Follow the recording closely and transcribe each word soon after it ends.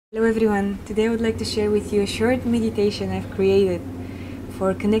Hello everyone, today I would like to share with you a short meditation I've created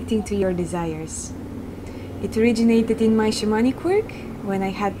for connecting to your desires. It originated in my shamanic work when I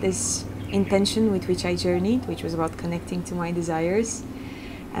had this intention with which I journeyed, which was about connecting to my desires.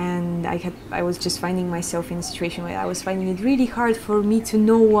 And I was just finding myself in a situation where I was finding it really hard for me to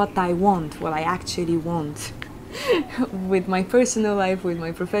know what I want, what I actually want with my personal life, with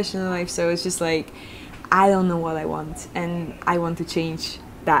my professional life. So it's just like, I don't know what I want and I want to change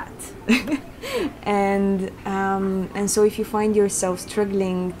that. and so if you find yourself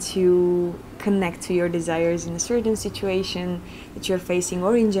struggling to connect to your desires in a certain situation that you're facing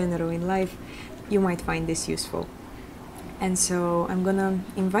or in general in life, you might find this useful. And so I'm gonna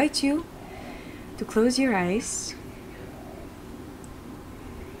invite you to close your eyes,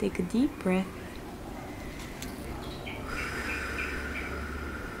 take a deep breath,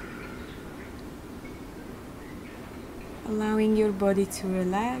 allowing your body to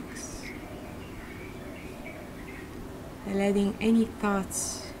relax, letting any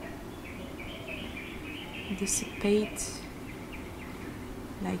thoughts dissipate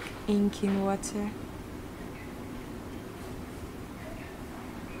like ink in water,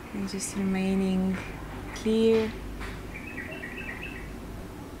 and just remaining clear,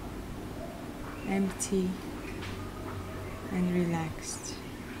 empty, and relaxed,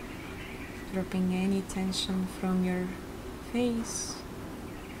 dropping any tension from your face,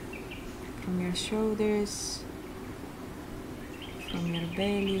 from your shoulders, from your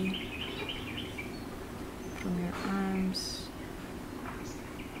belly, from your arms,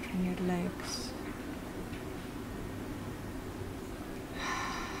 from your legs.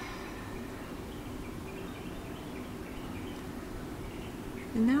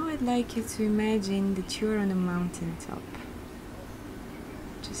 And now I'd like you to imagine that you're on a mountaintop,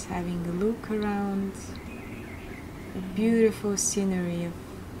 just having a look around a beautiful scenery of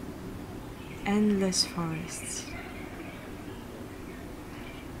endless forests,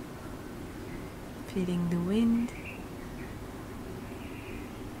 feeling the wind,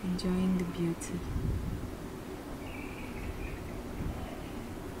 enjoying the beauty.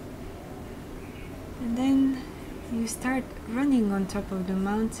 And then you start running on top of the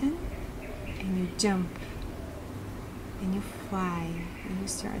mountain, and you jump, and you fly, and you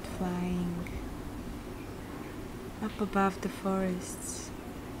start flying up above the forests,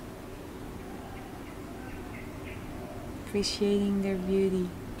 appreciating their beauty.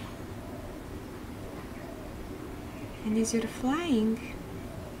 And as you're flying,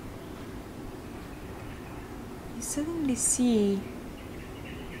 you suddenly see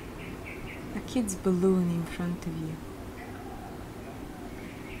a kid's balloon in front of you.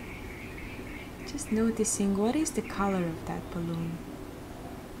 Just noticing what is the color of that balloon.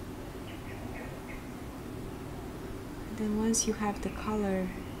 And then once you have the color,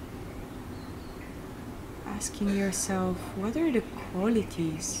 asking yourself, what are the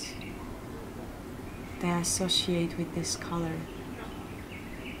qualities that I associate with this color?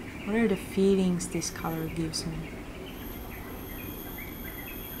 What are the feelings this color gives me?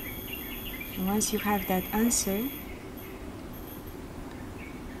 And once you have that answer,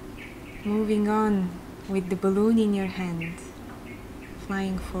 moving on with the balloon in your hand,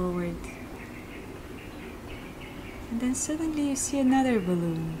 flying forward. And then suddenly you see another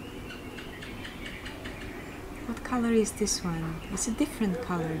balloon. What color is this one? It's a different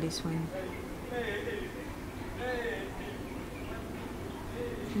color, this one.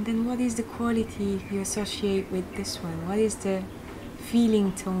 And then what is the quality you associate with this one? What is the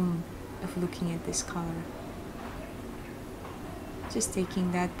feeling tone of looking at this color? Just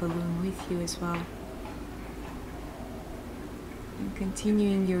taking that balloon with you as well. And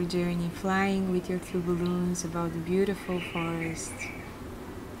continuing your journey, flying with your two balloons above the beautiful forest.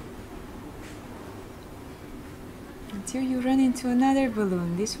 Until you run into another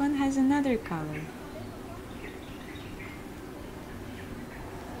balloon. This one has another color.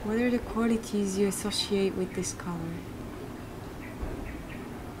 What are the qualities you associate with this color?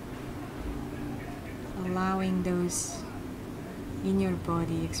 Allowing those in your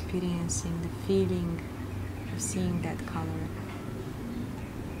body, experiencing the feeling of seeing that color.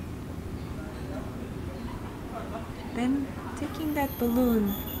 Then taking that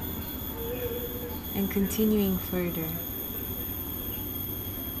balloon and continuing further.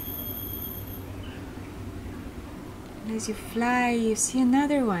 And as you fly, you see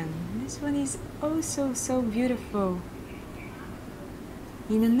another one. This one is also so beautiful,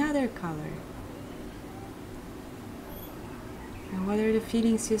 in another color. And what are the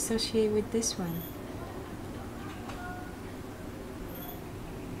feelings you associate with this one?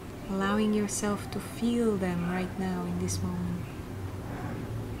 Allowing yourself to feel them right now in this moment.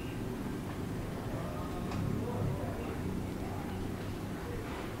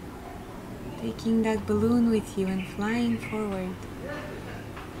 Taking that balloon with you and flying forward.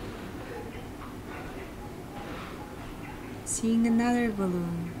 Seeing another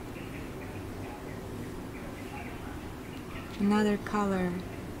balloon. Another color.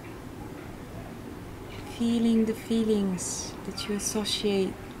 Feeling the feelings that you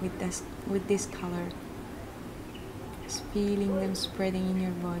associate with this color. Just feeling them spreading in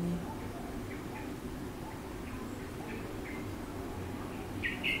your body.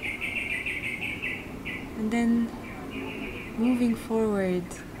 And then moving forward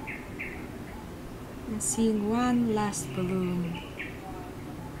and seeing one last balloon.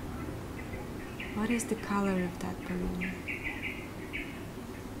 What is the color of that balloon?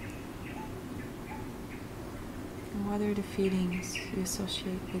 And what are the feelings you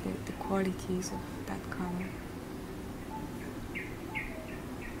associate with it, the qualities of that color?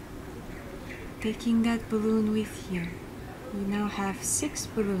 Taking that balloon with you, you now have 6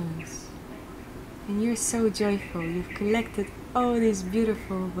 balloons. And you're so joyful, you've collected all these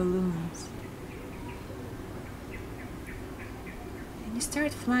beautiful balloons. And you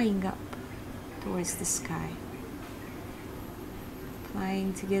start flying up towards the sky.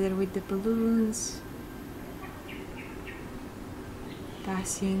 Flying together with the balloons.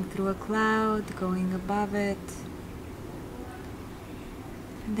 Passing through a cloud, going above it.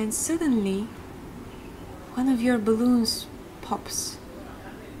 And then suddenly, one of your balloons pops.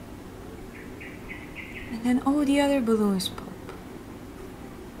 And then all the other balloons pop.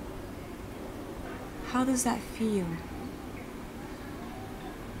 How does that feel?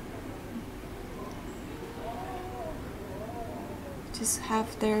 Just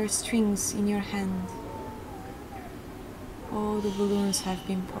have their strings in your hand. All the balloons have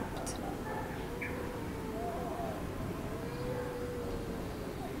been popped.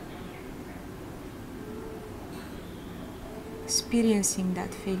 Experiencing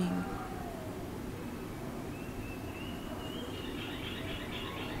that feeling.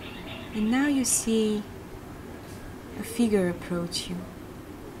 And now you see a figure approach you.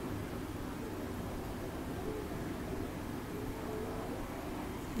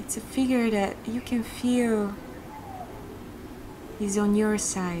 It's a figure that you can feel is on your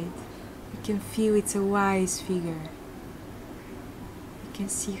side. You can feel it's a wise figure. You can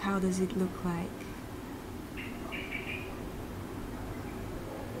see how does it look like.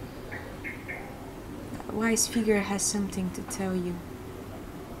 That wise figure has something to tell you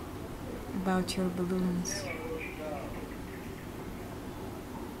about your balloons.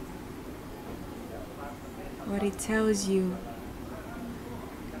 What it tells you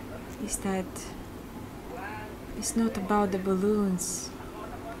is that it's not about the balloons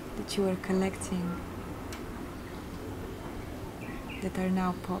that you are collecting that are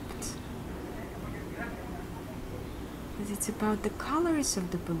now popped, but it's about the colors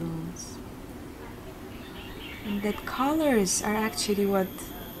of the balloons, and that colors are actually what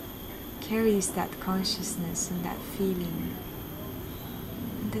carries that consciousness and that feeling,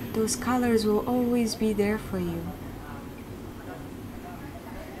 and that those colors will always be there for you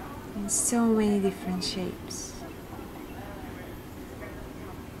in so many different shapes.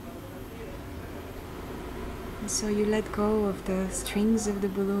 And so you let go of the strings of the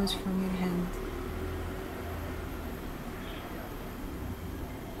balloons from your hand.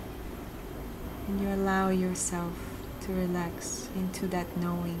 And you allow yourself to relax into that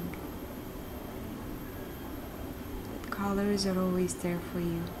knowing. Colors are always there for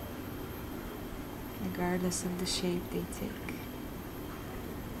you, regardless of the shape they take.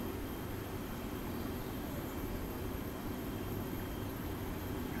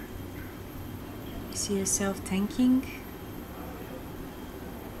 You see yourself thanking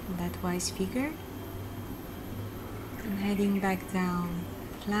that wise figure and heading back down,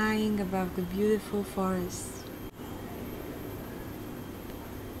 flying above the beautiful forest.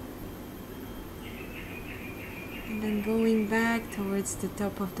 And then going back towards the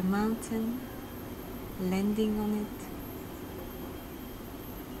top of the mountain, landing on it,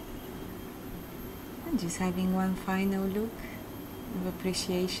 and just having one final look of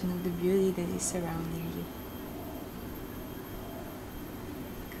appreciation of the beauty that is surrounding you.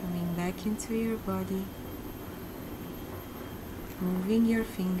 Coming back into your body, moving your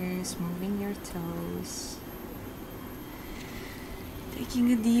fingers, moving your toes,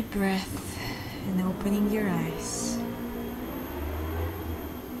 taking a deep breath and opening your eyes.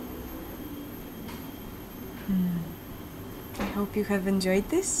 I hope you have enjoyed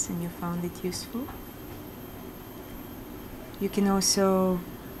this and you found it useful. You can also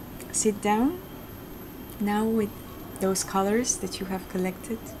sit down now with those colors that you have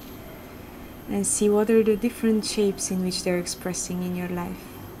collected and see what are the different shapes in which they're expressing in your life.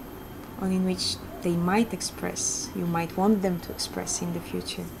 on in which they might express, you might want them to express in the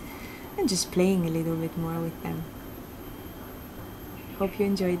future, and just playing a little bit more with them. Hope you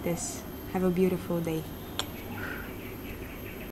enjoyed this. Have a beautiful day.